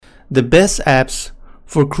the best apps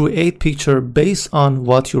for create picture based on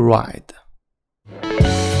what you write.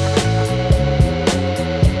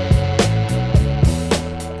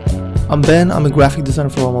 I'm Ben, I'm a graphic designer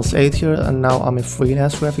for almost 8 years and now I'm a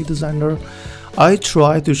freelance graphic designer. I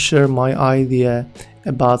try to share my idea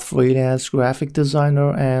about freelance graphic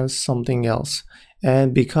designer and something else.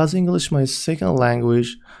 And because English is my second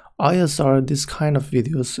language, I started this kind of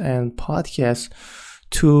videos and podcasts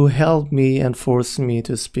to help me and force me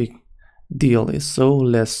to speak DALL-E. So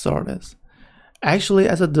let's start it. Actually,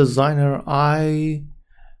 as a designer, I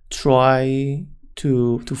try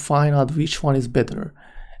to find out which one is better.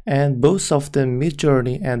 And both of them,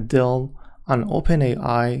 Midjourney and DALL-E on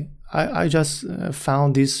OpenAI, I just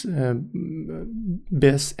found these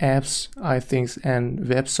best apps, I think, and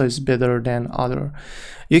websites better than other.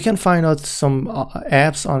 You can find out some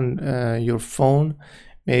apps on your phone.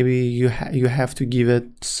 Maybe you have to give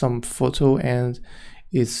it some photo and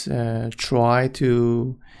it's try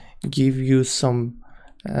to give you some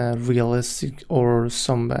realistic or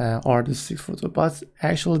some artistic photo, but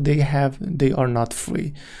actually they are not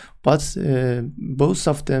free. But both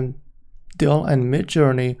of them, DALL-E and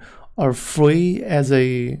Midjourney, are free as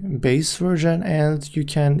a base version, and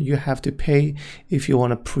you have to pay if you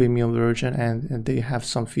want a premium version, and they have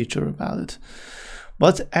some feature about it.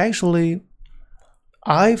 But actually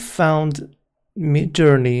I found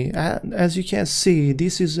Midjourney, as you can see,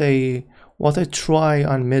 this is what I try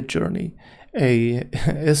on Midjourney,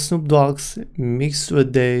 a Snoop Dogg's mixed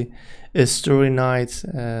with a Starry Night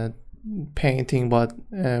painting but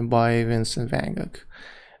by Vincent van Gogh.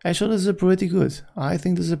 Actually, this is pretty good. I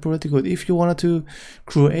think this is pretty good. If you wanted to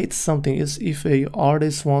create something, if a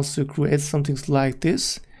artist wants to create something like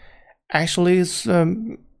this, actually it's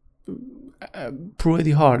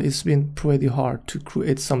pretty hard. It's been pretty hard to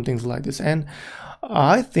create something like this, and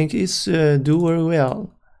I think it's do very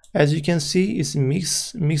well. As you can see, it's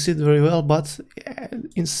mix it very well, but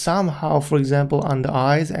in somehow, for example, on the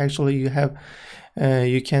eyes, actually you have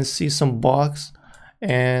you can see some bugs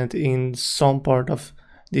and in some part of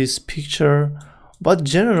this picture, but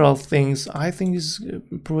general things I think is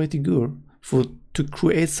pretty good to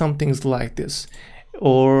create some things like this.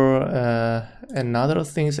 Or another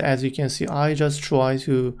things, as you can see, I just try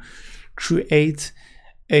to create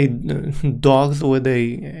a dog with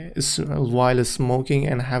a while smoking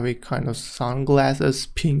and have a kind of sunglasses,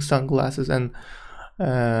 pink sunglasses, and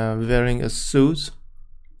wearing a suit.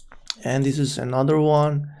 And this is another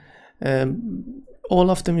one. All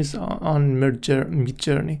of them is on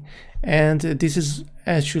Midjourney, and this is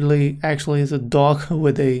actually is a dog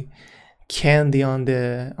with a candy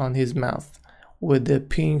on his mouth with the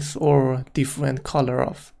pinks or different color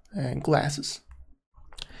of glasses.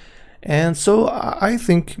 And so I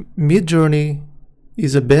think Midjourney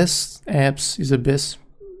is the best apps, is the best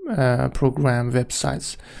program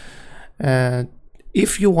websites.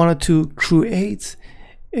 If you wanted to create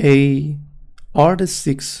a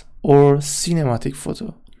artistic or cinematic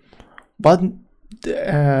photo, but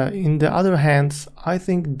in the other hand, I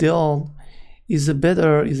think DALL-E is the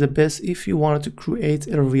best if you wanted to create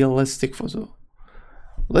a realistic photo.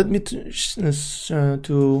 Let me to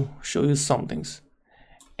show you some things.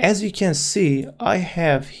 As you can see, I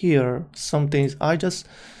have here some things. I just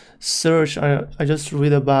search, I just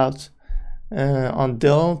read about on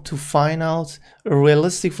DALL-E to find out a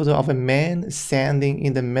realistic photo of a man standing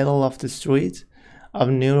in the middle of the street of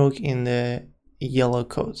New York in the yellow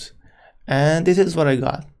coat, and this is what I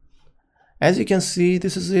got. As you can see,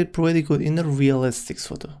 this is pretty good in the realistic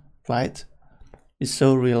photo, right? It's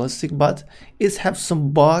so realistic, but it has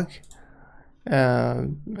some bug,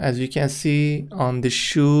 as you can see, on the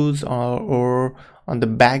shoes or on the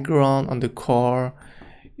background, on the car,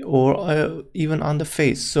 or even on the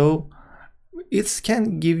face. So it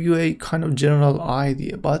can give you a kind of general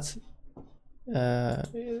idea, but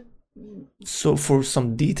so for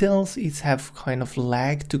some details it have kind of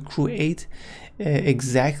lag to create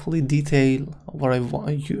exactly detail what I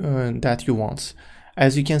want that you want.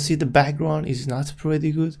 As you can see, the background is not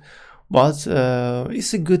pretty good, but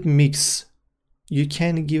it's a good mix. You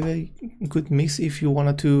can give a good mix if you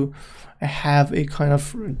wanted to have a kind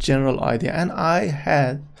of general idea. And I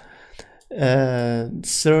had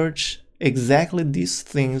searched exactly these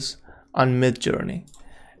things on Midjourney,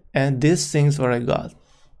 and these things what I got.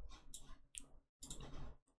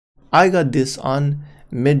 I got this on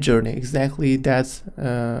Midjourney, exactly that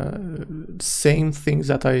same things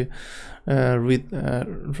that I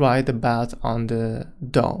write about on the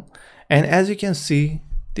DALL-E. And as you can see,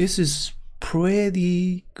 this is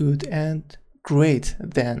pretty good and great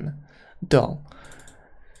than DALL-E.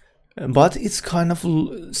 but it's kind of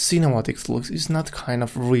cinematic looks. It's not kind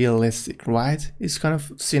of realistic, right? It's kind of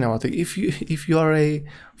cinematic. If you are a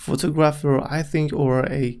photographer, I think, or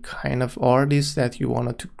a kind of artist that you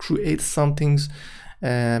wanted to create some things,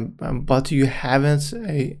 but you haven't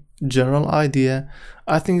a general idea,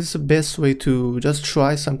 I think it's the best way to just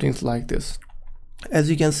try some things like this. As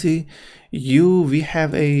you can see, we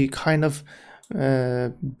have a kind of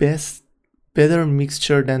better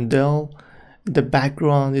mixture than DALL. The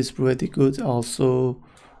background is pretty good. Also,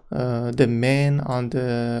 the man on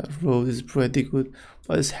the road is pretty good,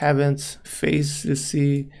 but it haven't face to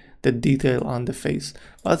see the detail on the face.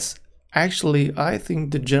 But actually, I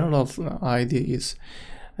think the general idea is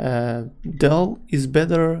DALL is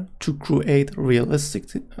better to create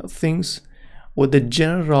realistic things with the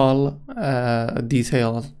general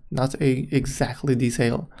detail, not exactly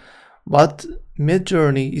detail. But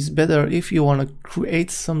Midjourney is better if you want to create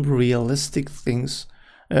some realistic things,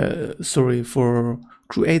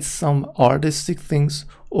 create some artistic things,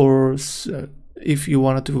 or if you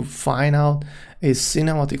wanted to find out a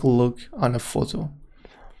cinematic look on a photo.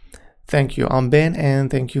 Thank you. I'm Ben, and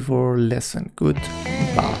thank you for listening.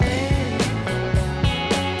 Goodbye.